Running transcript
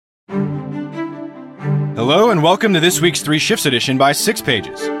Hello and welcome to this week's Three Shifts edition by 6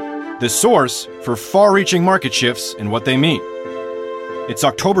 Pages, the source for far-reaching market shifts and what they mean. It's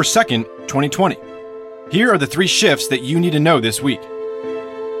October 2nd, 2020. Here are the 3 shifts that you need to know this week.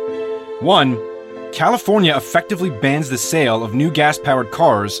 1. California effectively bans the sale of new gas-powered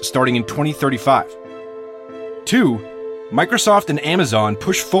cars starting in 2035. 2. Microsoft and Amazon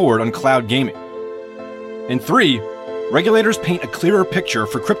push forward on cloud gaming. And 3. Regulators paint a clearer picture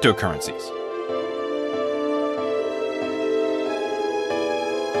for cryptocurrencies.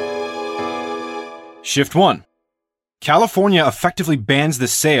 Shift 1. California effectively bans the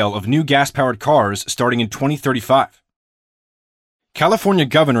sale of new gas-powered cars starting in 2035. California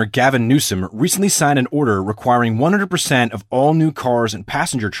Governor Gavin Newsom recently signed an order requiring 100% of all new cars and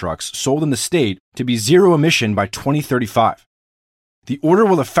passenger trucks sold in the state to be zero emission by 2035. The order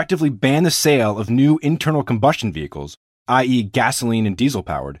will effectively ban the sale of new internal combustion vehicles, i.e. gasoline and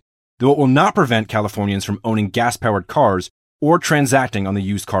diesel-powered, though it will not prevent Californians from owning gas-powered cars or transacting on the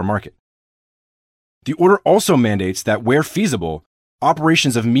used car market. The order also mandates that, where feasible,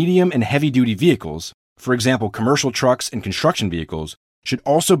 operations of medium and heavy-duty vehicles, for example commercial trucks and construction vehicles, should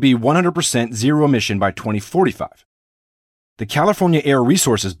also be 100% zero emission by 2045. The California Air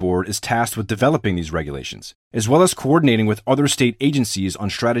Resources Board is tasked with developing these regulations, as well as coordinating with other state agencies on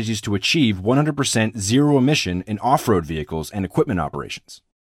strategies to achieve 100% zero emission in off-road vehicles and equipment operations.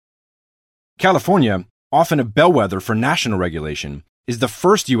 California, often a bellwether for national regulation, is the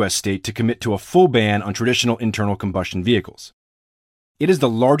first U.S. state to commit to a full ban on traditional internal combustion vehicles. It is the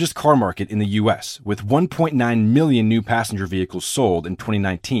largest car market in the U.S., with 1.9 million new passenger vehicles sold in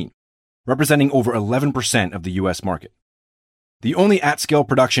 2019, representing over 11% of the U.S. market. The only at-scale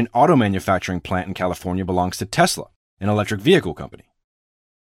production auto manufacturing plant in California belongs to Tesla, an electric vehicle company.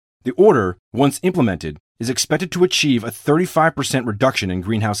 The order, once implemented, is expected to achieve a 35% reduction in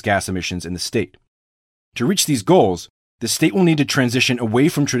greenhouse gas emissions in the state. To reach these goals, the state will need to transition away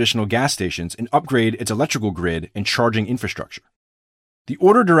from traditional gas stations and upgrade its electrical grid and charging infrastructure. The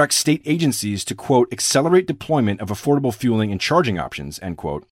order directs state agencies to, quote, accelerate deployment of affordable fueling and charging options, end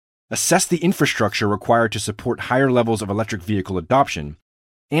quote, assess the infrastructure required to support higher levels of electric vehicle adoption,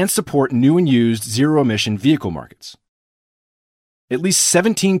 and support new and used zero-emission vehicle markets. At least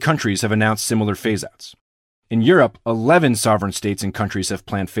 17 countries have announced similar phase-outs. In Europe, 11 sovereign states and countries have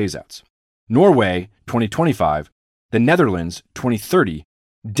planned phase-outs. Norway, 2025, the Netherlands, 2030,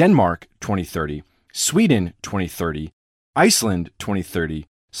 Denmark, 2030, Sweden, 2030, Iceland, 2030,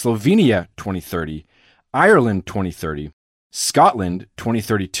 Slovenia, 2030, Ireland, 2030, Scotland,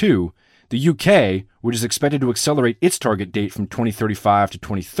 2032, the UK, which is expected to accelerate its target date from 2035 to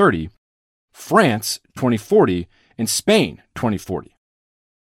 2030, France, 2040, and Spain, 2040.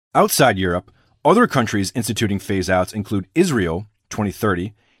 Outside Europe, other countries instituting phase-outs include Israel,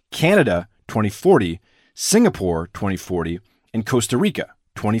 2030, Canada, 2040, Singapore, 2040, and Costa Rica,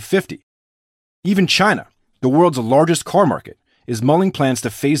 2050. Even China, the world's largest car market, is mulling plans to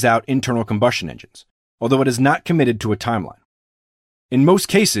phase out internal combustion engines, although it is not committed to a timeline. In most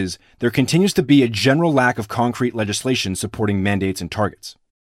cases, there continues to be a general lack of concrete legislation supporting mandates and targets.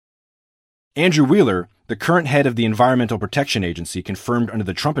 Andrew Wheeler, the current head of the Environmental Protection Agency confirmed under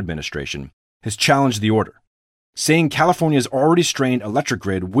the Trump administration, has challenged the order, saying California's already strained electric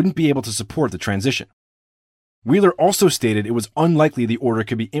grid wouldn't be able to support the transition. Wheeler also stated it was unlikely the order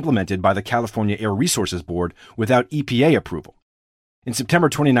could be implemented by the California Air Resources Board without EPA approval. In September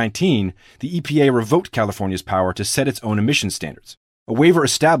 2019, the EPA revoked California's power to set its own emission standards, a waiver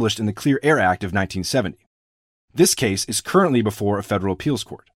established in the Clear Air Act of 1970. This case is currently before a federal appeals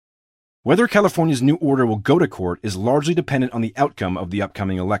court. Whether California's new order will go to court is largely dependent on the outcome of the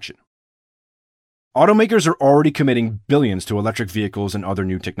upcoming election. Automakers are already committing billions to electric vehicles and other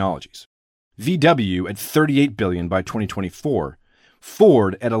new technologies. VW at $38 billion by 2024,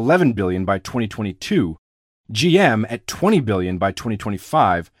 Ford at $11 billion by 2022, GM at $20 billion by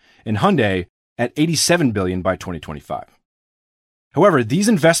 2025, and Hyundai at $87 billion by 2025. However, these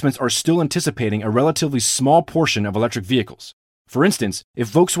investments are still anticipating a relatively small portion of electric vehicles. For instance,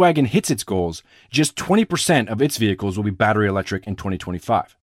 if Volkswagen hits its goals, just 20% of its vehicles will be battery electric in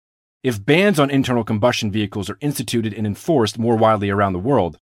 2025. If bans on internal combustion vehicles are instituted and enforced more widely around the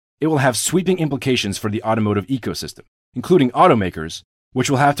world, it will have sweeping implications for the automotive ecosystem, including automakers, which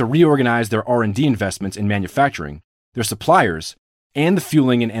will have to reorganize their R&D investments in manufacturing, their suppliers, and the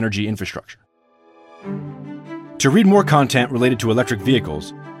fueling and energy infrastructure. To read more content related to electric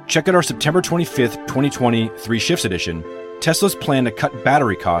vehicles, check out our September 25th, 2020 Three Shifts edition, Tesla's plan to cut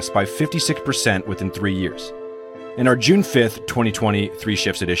battery costs by 56% within 3 years. In our June 5th, 2020 Three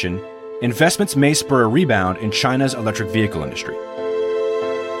Shifts edition, investments may spur a rebound in China's electric vehicle industry.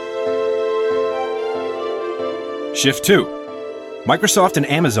 Shift 2. Microsoft and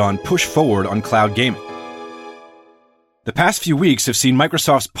Amazon push forward on cloud gaming. The past few weeks have seen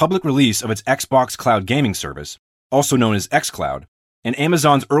Microsoft's public release of its Xbox Cloud Gaming Service, also known as xCloud, and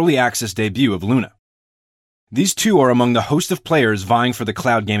Amazon's early access debut of Luna. These two are among the host of players vying for the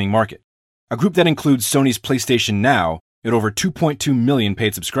cloud gaming market, a group that includes Sony's PlayStation Now at over 2.2 million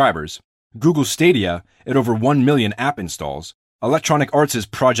paid subscribers, Google Stadia at over 1 million app installs, Electronic Arts'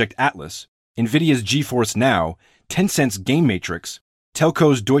 Project Atlas, Nvidia's GeForce Now, Tencent's Game Matrix,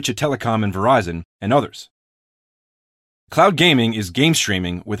 telcos Deutsche Telekom and Verizon, and others. Cloud gaming is game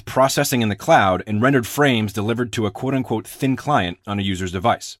streaming with processing in the cloud and rendered frames delivered to a quote-unquote thin client on a user's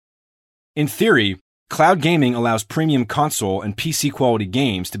device. In theory, cloud gaming allows premium console and PC quality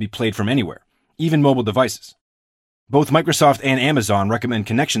games to be played from anywhere, even mobile devices. Both Microsoft and Amazon recommend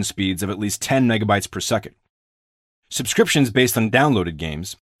connection speeds of at least 10 megabytes per second. Subscriptions based on downloaded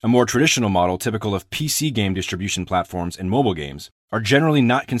games, a more traditional model typical of PC game distribution platforms and mobile games, are generally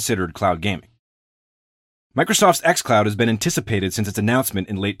not considered cloud gaming. Microsoft's xCloud has been anticipated since its announcement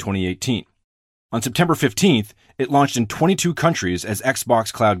in late 2018. On September 15th, it launched in 22 countries as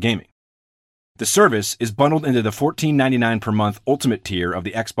Xbox Cloud Gaming. The service is bundled into the $14.99 per month Ultimate tier of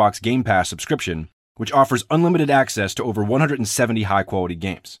the Xbox Game Pass subscription, which offers unlimited access to over 170 high-quality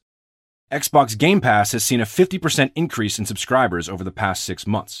games. Xbox Game Pass has seen a 50% increase in subscribers over the past 6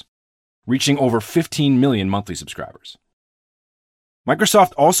 months, reaching over 15 million monthly subscribers.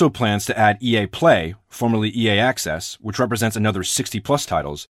 Microsoft also plans to add EA Play, formerly EA Access, which represents another 60-plus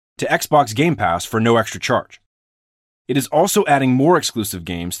titles, to Xbox Game Pass for no extra charge. It is also adding more exclusive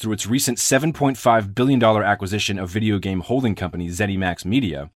games through its recent $7.5 billion acquisition of video game holding company ZeniMax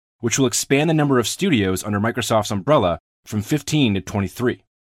Media, which will expand the number of studios under Microsoft's umbrella from 15 to 23.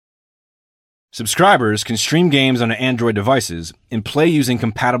 Subscribers can stream games on Android devices and play using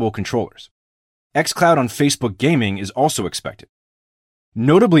compatible controllers. xCloud on Facebook Gaming is also expected.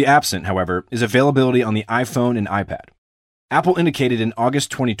 Notably absent, however, is availability on the iPhone and iPad. Apple indicated in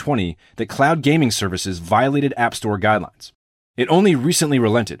August 2020 that cloud gaming services violated App Store guidelines. It only recently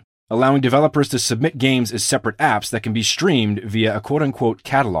relented, allowing developers to submit games as separate apps that can be streamed via a quote-unquote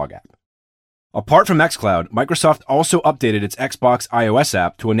catalog app. Apart from xCloud, Microsoft also updated its Xbox iOS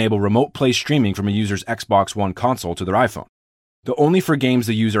app to enable remote play streaming from a user's Xbox One console to their iPhone, though only for games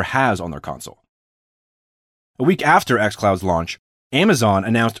the user has on their console. A week after xCloud's launch, Amazon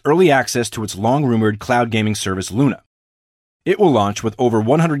announced early access to its long-rumored cloud gaming service Luna. It will launch with over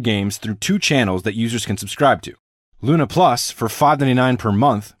 100 games through 2 channels that users can subscribe to, Luna Plus for $5.99 per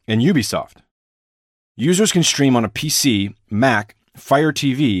month and Ubisoft. Users can stream on a PC, Mac, Fire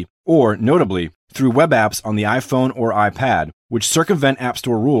TV, or, notably, through web apps on the iPhone or iPad, which circumvent App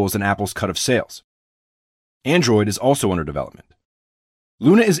Store rules and Apple's cut of sales. Android is also under development.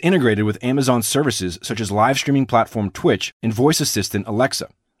 Luna is integrated with Amazon services such as live streaming platform Twitch and voice assistant Alexa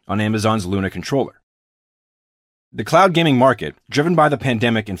on Amazon's Luna controller. The cloud gaming market, driven by the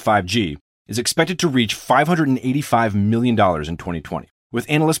pandemic and 5G, is expected to reach $585 million in 2020, with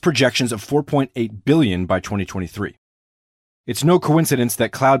analyst projections of $4.8 billion by 2023. It's no coincidence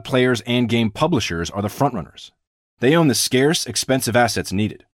that cloud players and game publishers are the frontrunners. They own the scarce, expensive assets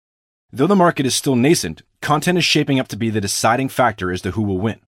needed. Though the market is still nascent, content is shaping up to be the deciding factor as to who will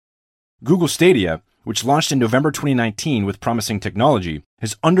win. Google Stadia, which launched in November 2019 with promising technology,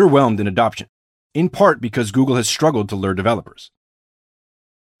 has underwhelmed in adoption, in part because Google has struggled to lure developers.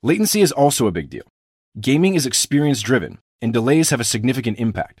 Latency is also a big deal. Gaming is experience-driven, and delays have a significant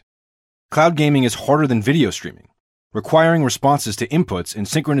impact. Cloud gaming is harder than video streaming, requiring responses to inputs and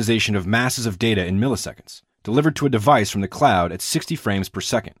synchronization of masses of data in milliseconds, delivered to a device from the cloud at 60 frames per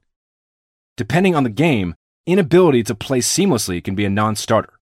second. Depending on the game, inability to play seamlessly can be a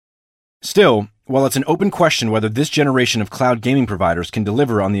non-starter. Still, while it's an open question whether this generation of cloud gaming providers can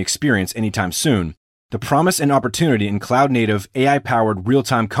deliver on the experience anytime soon, the promise and opportunity in cloud-native, AI-powered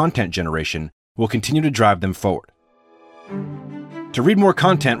real-time content generation will continue to drive them forward. To read more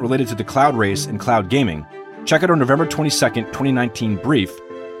content related to the cloud race and cloud gaming, check out our November 22, 2019 brief,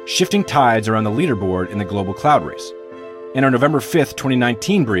 Shifting Tides Around the Leaderboard in the Global Cloud Race, and our November 5,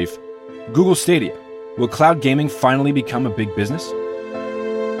 2019 brief, Google Stadia. Will cloud gaming finally become a big business?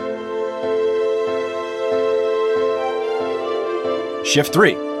 Shift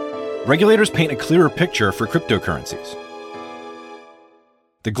 3. Regulators paint a clearer picture for cryptocurrencies.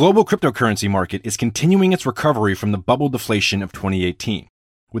 The global cryptocurrency market is continuing its recovery from the bubble deflation of 2018,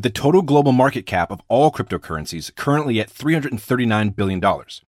 with the total global market cap of all cryptocurrencies currently at $339 billion,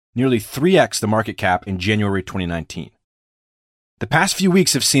 nearly 3x the market cap in January 2019. The past few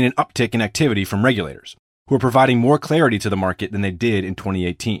weeks have seen an uptick in activity from regulators, who are providing more clarity to the market than they did in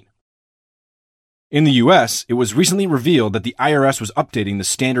 2018. In the US, it was recently revealed that the IRS was updating the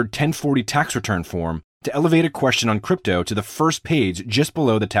standard 1040 tax return form to elevate a question on crypto to the first page just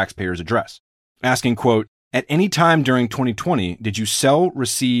below the taxpayer's address, asking, quote, "At any time during 2020, did you sell,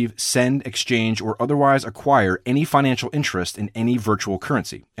 receive, send, exchange, or otherwise acquire any financial interest in any virtual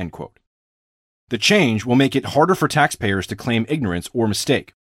currency?" End quote. The change will make it harder for taxpayers to claim ignorance or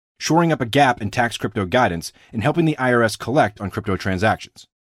mistake, shoring up a gap in tax crypto guidance and helping the IRS collect on crypto transactions.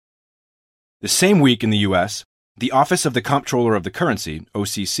 The same week in the US, the Office of the Comptroller of the Currency,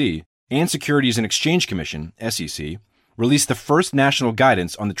 OCC, and Securities and Exchange Commission, SEC, released the first national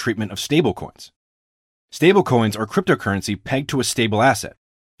guidance on the treatment of stablecoins. Stablecoins are cryptocurrency pegged to a stable asset,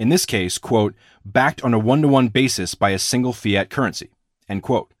 in this case, quote, "backed on a one-to-one basis by a single fiat currency," end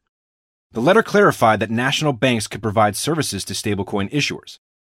quote. The letter clarified that national banks could provide services to stablecoin issuers,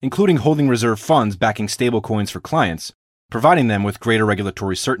 including holding reserve funds backing stablecoins for clients, providing them with greater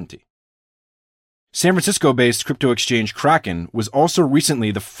regulatory certainty. San Francisco-based crypto exchange Kraken was also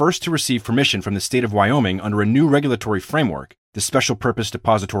recently the first to receive permission from the state of Wyoming under a new regulatory framework, the Special Purpose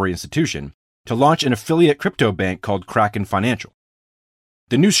Depository Institution, to launch an affiliate crypto bank called Kraken Financial.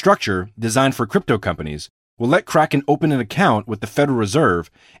 The new structure, designed for crypto companies, will let Kraken open an account with the Federal Reserve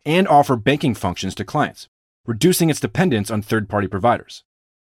and offer banking functions to clients, reducing its dependence on third-party providers.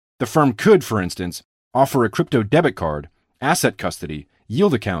 The firm could, for instance, offer a crypto debit card, asset custody,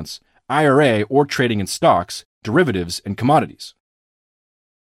 yield accounts, IRA, or trading in stocks, derivatives, and commodities.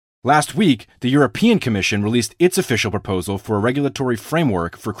 Last week, the European Commission released its official proposal for a regulatory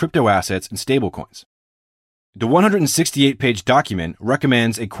framework for crypto assets and stablecoins. The 168-page document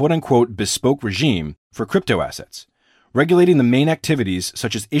recommends a quote-unquote bespoke regime for crypto assets, regulating the main activities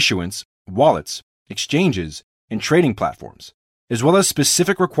such as issuance, wallets, exchanges, and trading platforms, as well as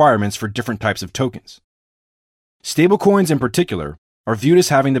specific requirements for different types of tokens. Stablecoins in particular are viewed as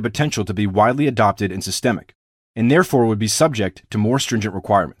having the potential to be widely adopted and systemic, and therefore would be subject to more stringent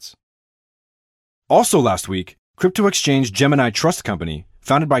requirements. Also last week, crypto exchange Gemini Trust Company,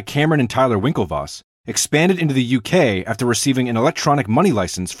 founded by Cameron and Tyler Winklevoss, expanded into the UK after receiving an electronic money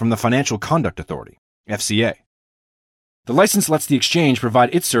license from the Financial Conduct Authority, FCA. The license lets the exchange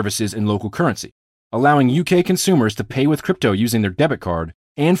provide its services in local currency, allowing UK consumers to pay with crypto using their debit card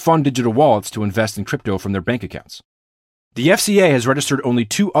and fund digital wallets to invest in crypto from their bank accounts. The FCA has registered only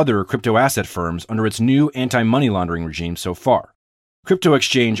 2 other crypto asset firms under its new anti-money laundering regime so far: crypto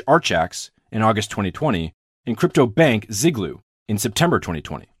exchange Archax in August 2020 and crypto bank Ziglu in September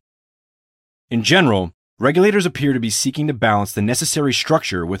 2020. In general, regulators appear to be seeking to balance the necessary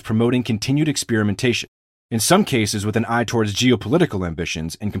structure with promoting continued experimentation, in some cases with an eye towards geopolitical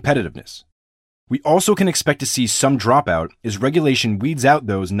ambitions and competitiveness. We also can expect to see some dropout as regulation weeds out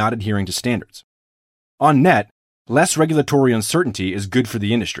those not adhering to standards. On net, less regulatory uncertainty is good for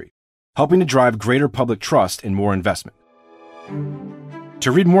the industry, helping to drive greater public trust and more investment.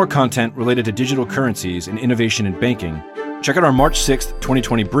 To read more content related to digital currencies and innovation in banking, check out our March 6,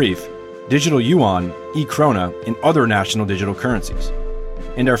 2020 brief, Digital Yuan, e-Krona, and other national digital currencies,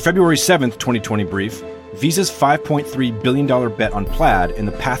 and our February 7, 2020 brief, Visa's $5.3 billion bet on Plaid and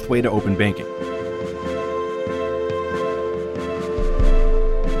the pathway to open banking.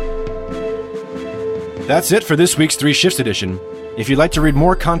 That's it for this week's 3 Shifts edition. If you'd like to read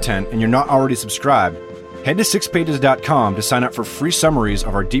more content and you're not already subscribed, head to sixpages.com to sign up for free summaries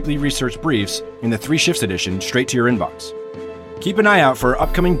of our deeply researched briefs in the 3 Shifts edition straight to your inbox. Keep an eye out for our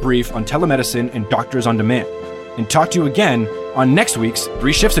upcoming brief on telemedicine and doctors on demand, and talk to you again on next week's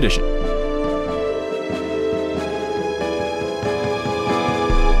 3 Shifts edition.